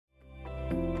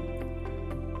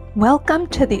Welcome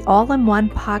to the All-in-One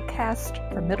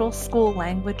podcast for middle school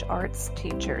language arts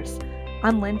teachers.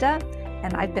 I'm Linda,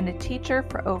 and I've been a teacher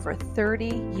for over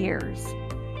 30 years.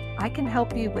 I can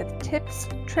help you with tips,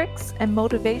 tricks, and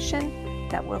motivation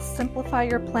that will simplify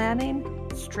your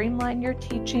planning, streamline your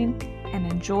teaching,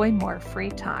 and enjoy more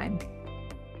free time.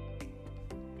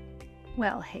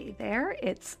 Well, hey there,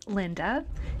 it's Linda.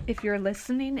 If you're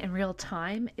listening in real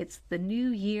time, it's the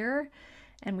new year.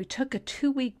 And we took a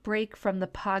 2-week break from the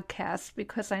podcast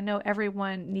because I know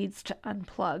everyone needs to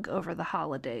unplug over the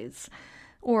holidays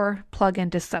or plug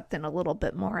into something a little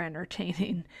bit more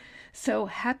entertaining. So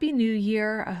Happy New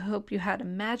Year. I hope you had a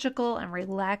magical and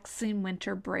relaxing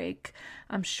winter break.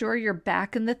 I'm sure you're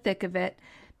back in the thick of it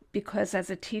because as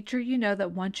a teacher, you know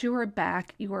that once you are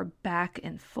back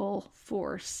in full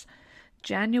force.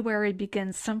 January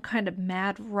begins some kind of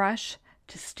mad rush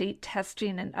to state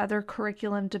testing and other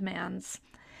curriculum demands.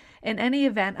 In any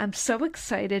event, I'm so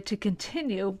excited to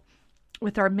continue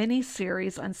with our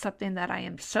mini-series on something that I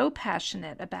am so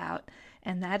passionate about,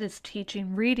 and that is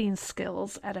teaching reading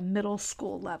skills at a middle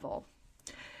school level.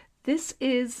 This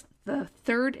is the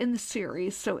third in the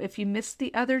series, so if you missed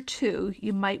the other two,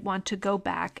 you might want to go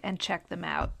back and check them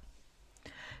out.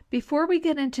 Before we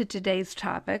get into today's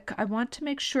topic, I want to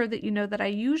make sure that you know that I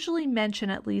usually mention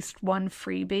at least one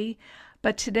freebie,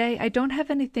 but today I don't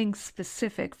have anything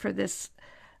specific for this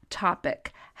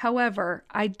topic. However,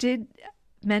 I did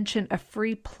mention a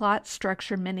free plot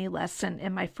structure mini lesson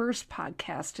in my first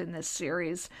podcast in this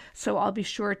series, so I'll be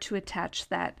sure to attach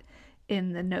that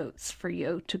in the notes for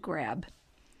you to grab.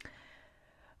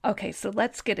 Okay, so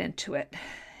let's get into it.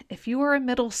 If you are a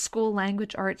middle school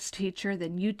language arts teacher,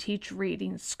 then you teach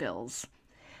reading skills.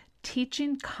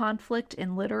 Teaching conflict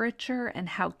in literature and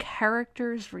how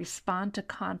characters respond to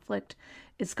conflict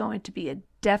is going to be a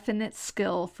definite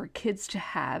skill for kids to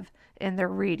have in their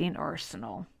reading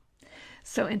arsenal.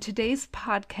 So in today's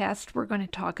podcast, we're going to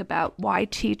talk about why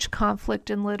teach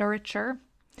conflict in literature,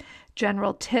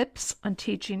 general tips on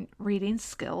teaching reading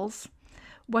skills,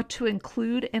 what to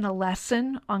include in a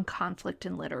lesson on conflict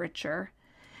in literature,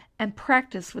 and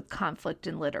practice with conflict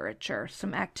in literature,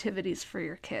 some activities for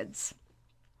your kids.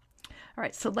 All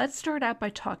right, so let's start out by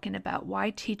talking about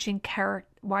why teaching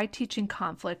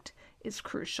conflict is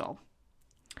crucial.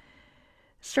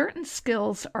 Certain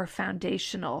skills are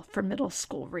foundational for middle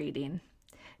school reading.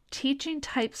 Teaching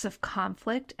types of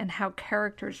conflict and how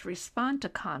characters respond to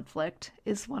conflict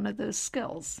is one of those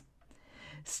skills.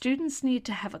 Students need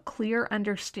to have a clear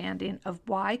understanding of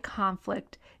why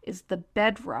conflict is the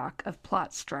bedrock of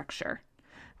plot structure.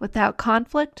 Without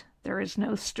conflict, there is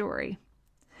no story.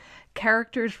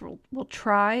 Characters will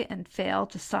try and fail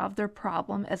to solve their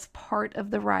problem as part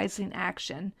of the rising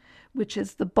action, which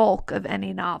is the bulk of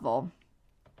any novel.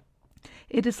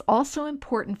 It is also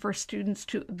important for students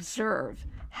to observe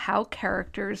how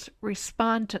characters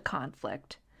respond to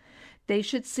conflict. They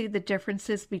should see the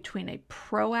differences between a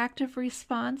proactive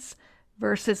response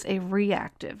versus a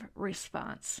reactive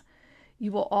response.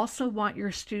 You will also want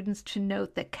your students to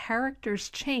note that characters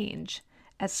change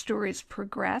as stories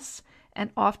progress, and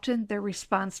often their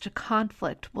response to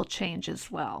conflict will change as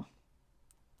well.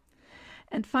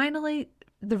 And finally,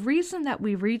 the reason that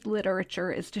we read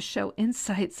literature is to show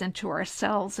insights into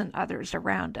ourselves and others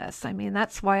around us. I mean,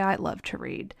 that's why I love to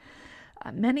read.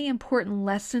 Many important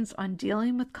lessons on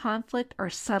dealing with conflict are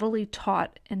subtly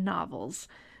taught in novels.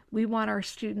 We want our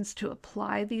students to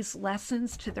apply these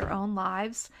lessons to their own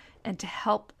lives and to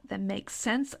help them make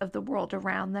sense of the world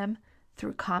around them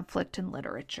through conflict in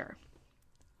literature.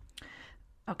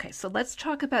 Okay, so let's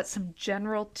talk about some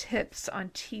general tips on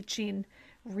teaching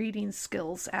reading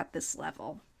skills at this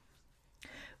level.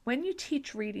 When you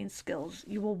teach reading skills,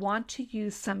 you will want to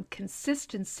use some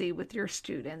consistency with your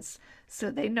students so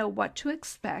they know what to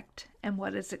expect and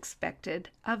what is expected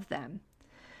of them.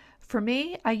 For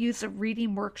me, I use a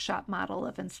reading workshop model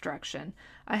of instruction.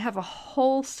 I have a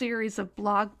whole series of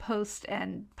blog posts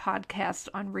and podcasts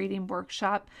on reading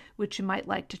workshop, which you might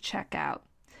like to check out.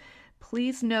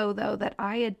 Please know, though, that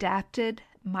I adapted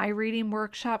my reading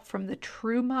workshop from the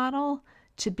true model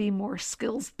to be more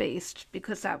skills-based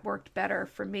because that worked better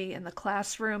for me in the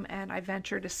classroom, and I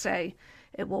venture to say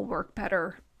it will work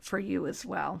better for you as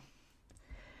well.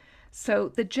 So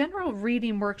the general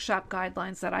reading workshop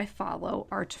guidelines that I follow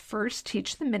are to first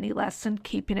teach the mini lesson,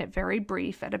 keeping it very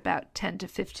brief at about 10 to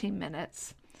 15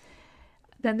 minutes.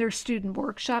 Then there's student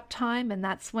workshop time, and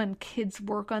that's when kids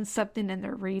work on something in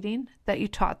their reading that you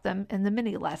taught them in the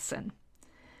mini lesson.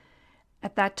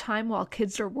 At that time, while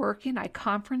kids are working, I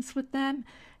conference with them,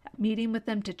 meeting with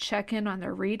them to check in on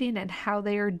their reading and how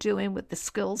they are doing with the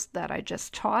skills that I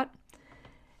just taught.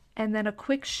 and then a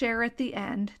quick share at the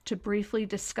end to briefly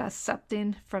discuss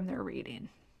something from their reading.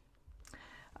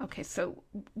 Okay, so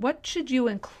what should you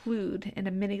include in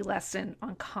a mini lesson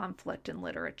on conflict in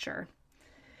literature?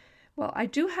 Well, I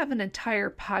do have an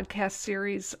entire podcast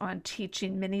series on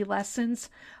teaching mini lessons.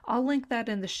 I'll link that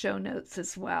in the show notes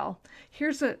as well.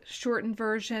 Here's a shortened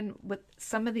version with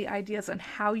some of the ideas on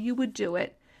how you would do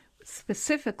it,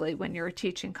 specifically when you're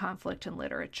teaching conflict in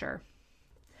literature.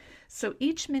 So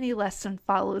each mini lesson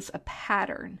follows a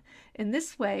pattern. In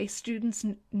this way, students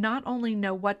not only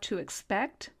know what to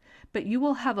expect, but you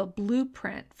will have a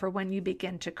blueprint for when you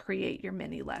begin to create your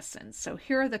mini lessons. So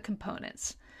here are the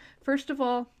components. First of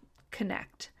all,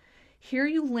 connect. Here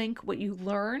you link what you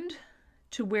learned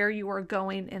to where you are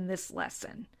going in this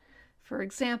lesson. For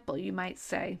example, you might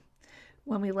say,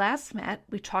 when we last met,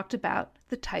 we talked about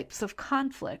the types of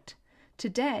conflict.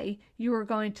 Today, you are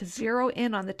going to zero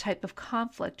in on the type of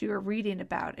conflict you are reading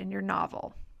about in your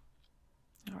novel.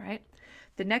 All right.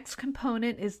 The next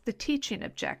component is the teaching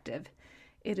objective.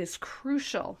 It is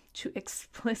crucial to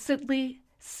explicitly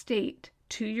state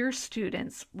to your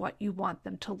students what you want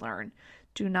them to learn.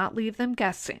 Do not leave them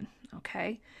guessing,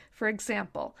 okay? For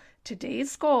example,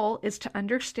 today's goal is to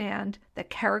understand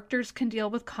that characters can deal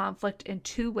with conflict in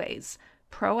two ways,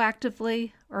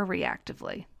 proactively or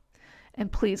reactively. And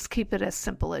please keep it as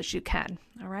simple as you can,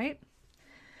 all right?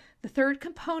 The third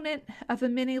component of a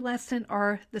mini lesson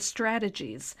are the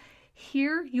strategies.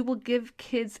 Here you will give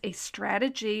kids a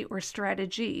strategy or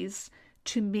strategies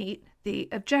to meet the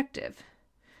objective.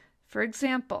 For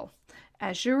example,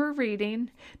 as you are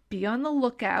reading, be on the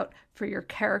lookout for your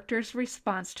character's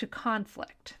response to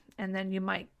conflict. And then you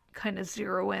might kind of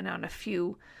zero in on a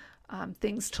few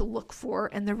things to look for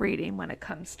in the reading when it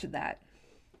comes to that.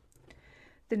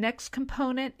 The next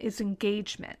component is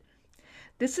engagement.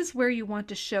 This is where you want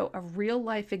to show a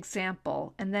real-life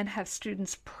example and then have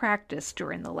students practice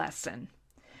during the lesson.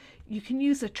 You can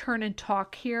use a turn and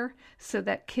talk here so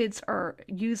that kids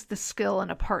use the skill in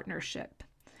a partnership.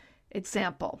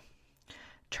 Example,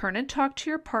 turn and talk to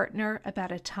your partner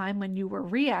about a time when you were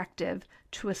reactive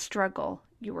to a struggle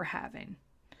you were having.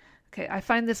 Okay, I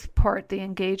find this part, the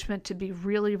engagement, to be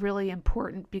really, really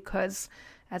important because,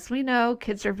 as we know,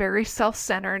 kids are very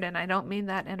self-centered, and I don't mean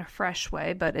that in a fresh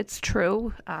way, but it's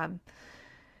true.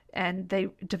 And they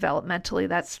developmentally,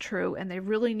 that's true, and they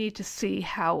really need to see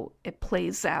how it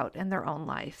plays out in their own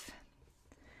life.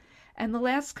 And the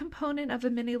last component of a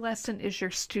mini lesson is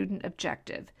your student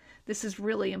objective. This is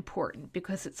really important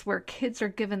because it's where kids are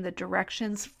given the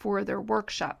directions for their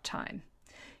workshop time.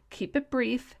 Keep it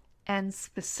brief and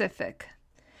specific.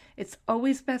 It's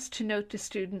always best to note to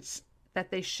students that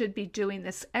they should be doing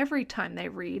this every time they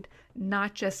read,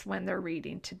 not just when they're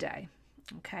reading today.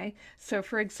 Okay, so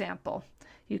for example,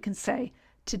 you can say,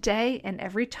 today and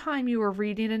every time you are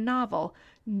reading a novel,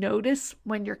 notice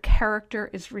when your character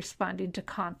is responding to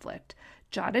conflict.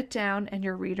 Jot it down in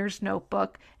your reader's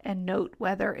notebook and note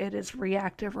whether it is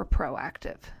reactive or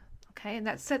proactive. Okay, and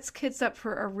that sets kids up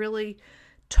for a really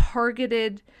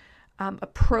targeted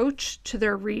approach to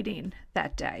their reading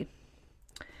that day.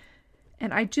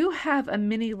 And I do have a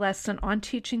mini lesson on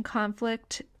teaching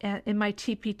conflict in my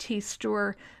TPT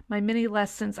store. My mini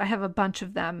lessons, I have a bunch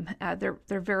of them. They're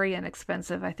very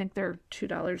inexpensive. I think they're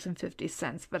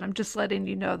 $2.50, but I'm just letting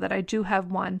you know that I do have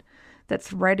one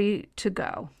that's ready to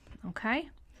go. Okay?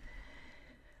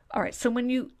 All right, so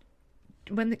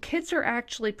when the kids are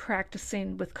actually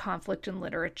practicing with conflict in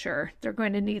literature, they're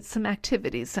going to need some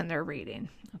activities in their reading.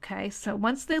 Okay, so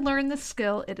once they learn the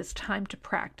skill, it is time to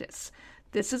practice.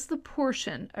 This is the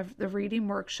portion of the reading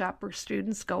workshop where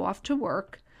students go off to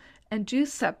work and do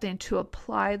something to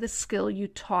apply the skill you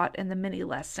taught in the mini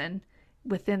lesson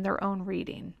within their own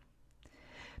reading.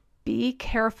 Be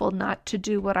careful not to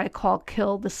do what I call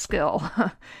kill the skill.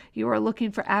 You are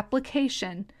looking for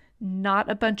application, not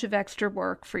a bunch of extra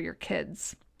work for your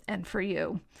kids and for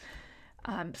you.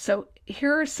 So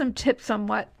here are some tips on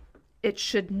what it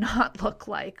should not look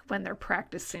like when they're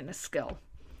practicing a skill.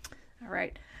 All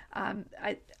right.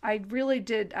 I really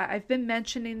did. I've been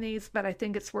mentioning these, but I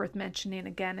think it's worth mentioning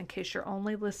again in case you're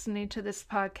only listening to this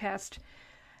podcast.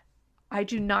 I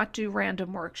do not do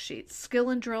random worksheets. Skill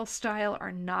and drill style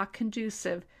are not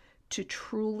conducive to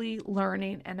truly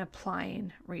learning and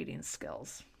applying reading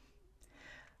skills.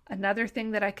 Another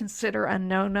thing that I consider a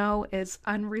no-no is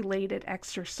unrelated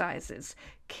exercises.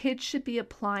 Kids should be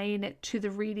applying it to the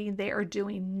reading they are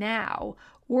doing now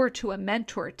or to a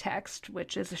mentor text,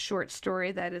 which is a short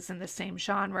story that is in the same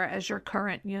genre as your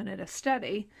current unit of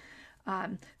study.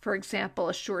 For example,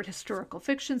 a short historical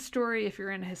fiction story if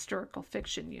you're in a historical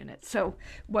fiction unit. So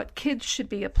what kids should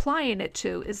be applying it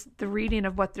to is the reading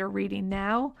of what they're reading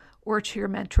now, or to your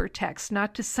mentor text,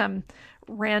 not to some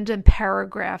random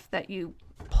paragraph that you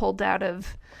pulled out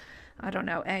of, I don't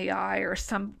know, AI or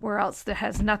somewhere else that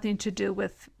has nothing to do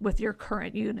with your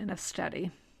current unit of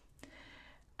study.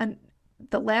 And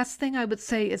the last thing I would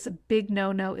say is a big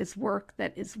no-no is work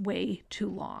that is way too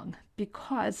long,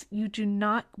 because you do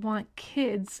not want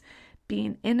kids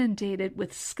being inundated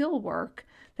with skill work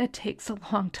that takes a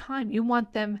long time. You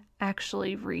want them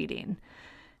actually reading.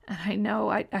 And I know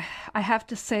I have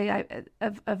to say,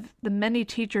 of the many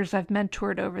teachers I've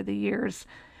mentored over the years,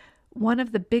 one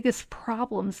of the biggest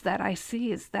problems that I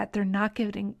see is that they're not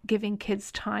giving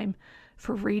kids time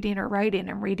for reading or writing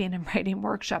and reading and writing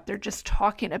workshop. They're just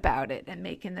talking about it and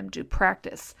making them do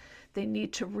practice. They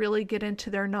need to really get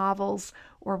into their novels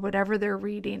or whatever they're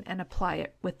reading and apply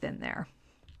it within there.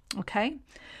 Okay?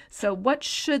 So what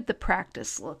should the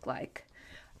practice look like?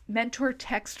 Mentor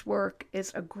text work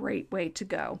is a great way to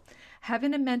go.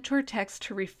 Having a mentor text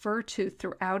to refer to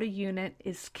throughout a unit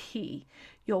is key.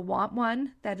 You'll want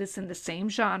one that is in the same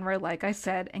genre, like I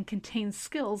said, and contains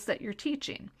skills that you're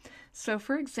teaching. So,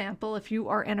 for example, if you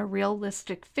are in a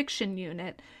realistic fiction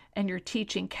unit and you're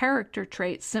teaching character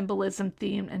traits, symbolism,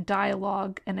 theme, and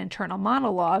dialogue, and internal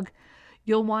monologue,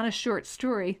 you'll want a short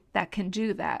story that can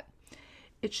do that.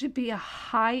 It should be a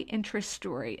high-interest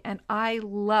story, and I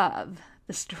love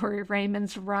the story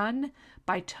Raymond's Run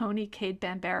by Toni Cade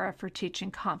Bambara for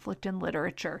teaching conflict in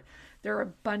literature. There are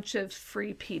a bunch of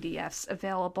free PDFs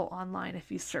available online if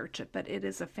you search it, but it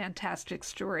is a fantastic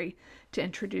story to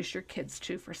introduce your kids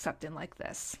to for something like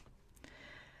this.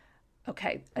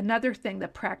 Okay, another thing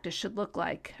that practice should look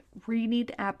like, reading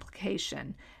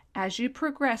application. As you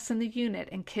progress in the unit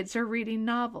and kids are reading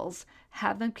novels,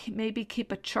 have them maybe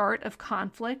keep a chart of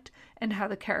conflict and how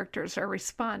the characters are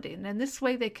responding. And this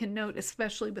way they can note,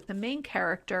 especially with the main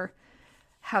character,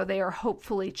 how they are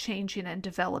hopefully changing and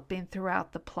developing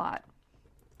throughout the plot.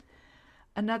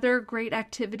 Another great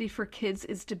activity for kids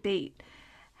is debate.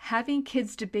 Having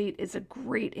kids debate is a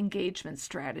great engagement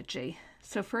strategy.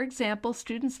 So, for example,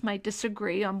 students might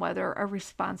disagree on whether a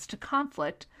response to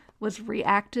conflict was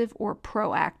reactive or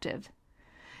proactive.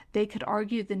 They could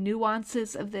argue the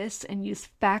nuances of this and use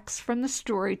facts from the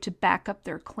story to back up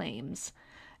their claims.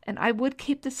 And I would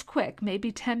keep this quick,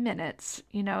 maybe 10 minutes,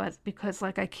 because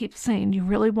like I keep saying, you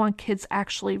really want kids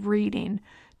actually reading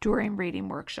during reading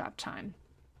workshop time.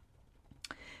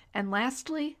 And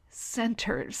lastly,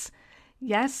 centers.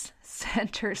 Yes,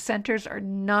 centers. Centers are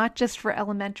not just for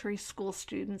elementary school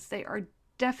students. They are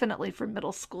definitely for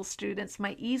middle school students.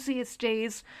 My easiest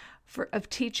days of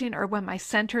teaching are when my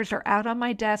centers are out on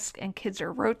my desk and kids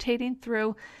are rotating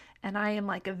through, and I am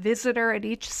like a visitor at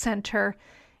each center,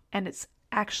 and it's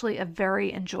actually a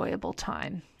very enjoyable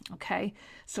time. Okay,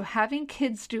 so having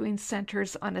kids doing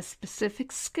centers on a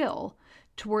specific skill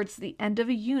towards the end of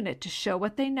a unit to show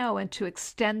what they know and to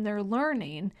extend their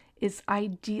learning is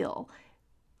ideal.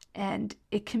 And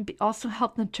it can also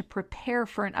help them to prepare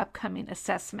for an upcoming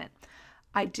assessment.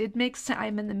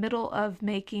 I'm in the middle of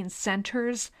making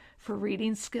centers for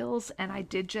reading skills, and I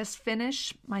did just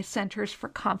finish my centers for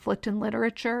conflict in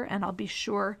literature, and I'll be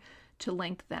sure to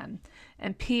link them.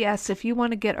 And P.S., if you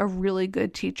want to get a really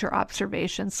good teacher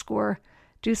observation score,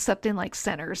 do something like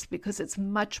centers, because it's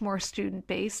much more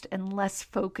student-based and less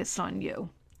focus on you,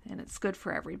 and it's good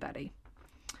for everybody.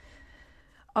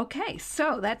 Okay,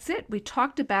 so that's it. We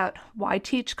talked about why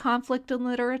teach conflict in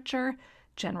literature,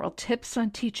 general tips on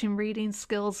teaching reading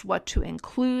skills, what to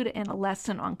include in a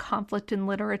lesson on conflict in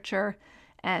literature,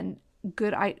 and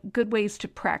good ways to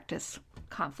practice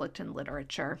conflict in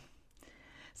literature.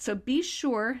 So be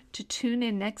sure to tune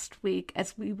in next week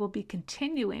as we will be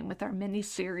continuing with our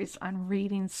mini-series on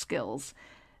reading skills.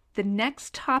 The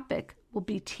next topic will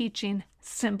be teaching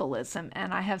symbolism,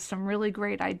 and I have some really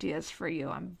great ideas for you.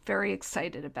 I'm very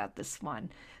excited about this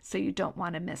one, so you don't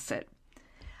want to miss it.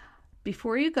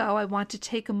 Before you go, I want to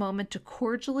take a moment to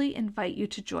cordially invite you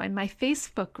to join my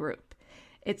Facebook group.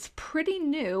 It's pretty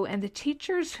new, and the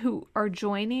teachers who are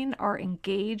joining are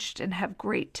engaged and have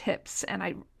great tips, and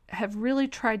I have really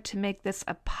tried to make this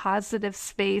a positive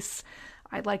space.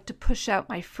 I like to push out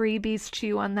my freebies to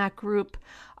you on that group.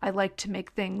 I like to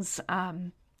make things,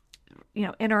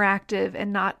 interactive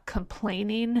and not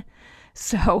complaining.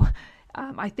 So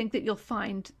I think that you'll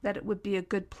find that it would be a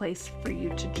good place for you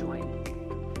to join.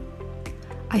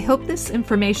 I hope this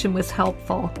information was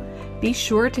helpful. Be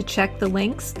sure to check the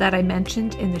links that I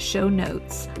mentioned in the show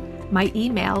notes. My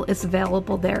email is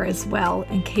available there as well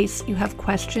in case you have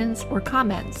questions or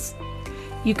comments.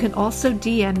 You can also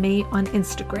DM me on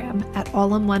Instagram at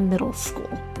All-in-One Middle School.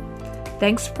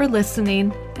 Thanks for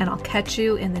listening, and I'll catch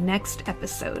you in the next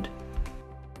episode.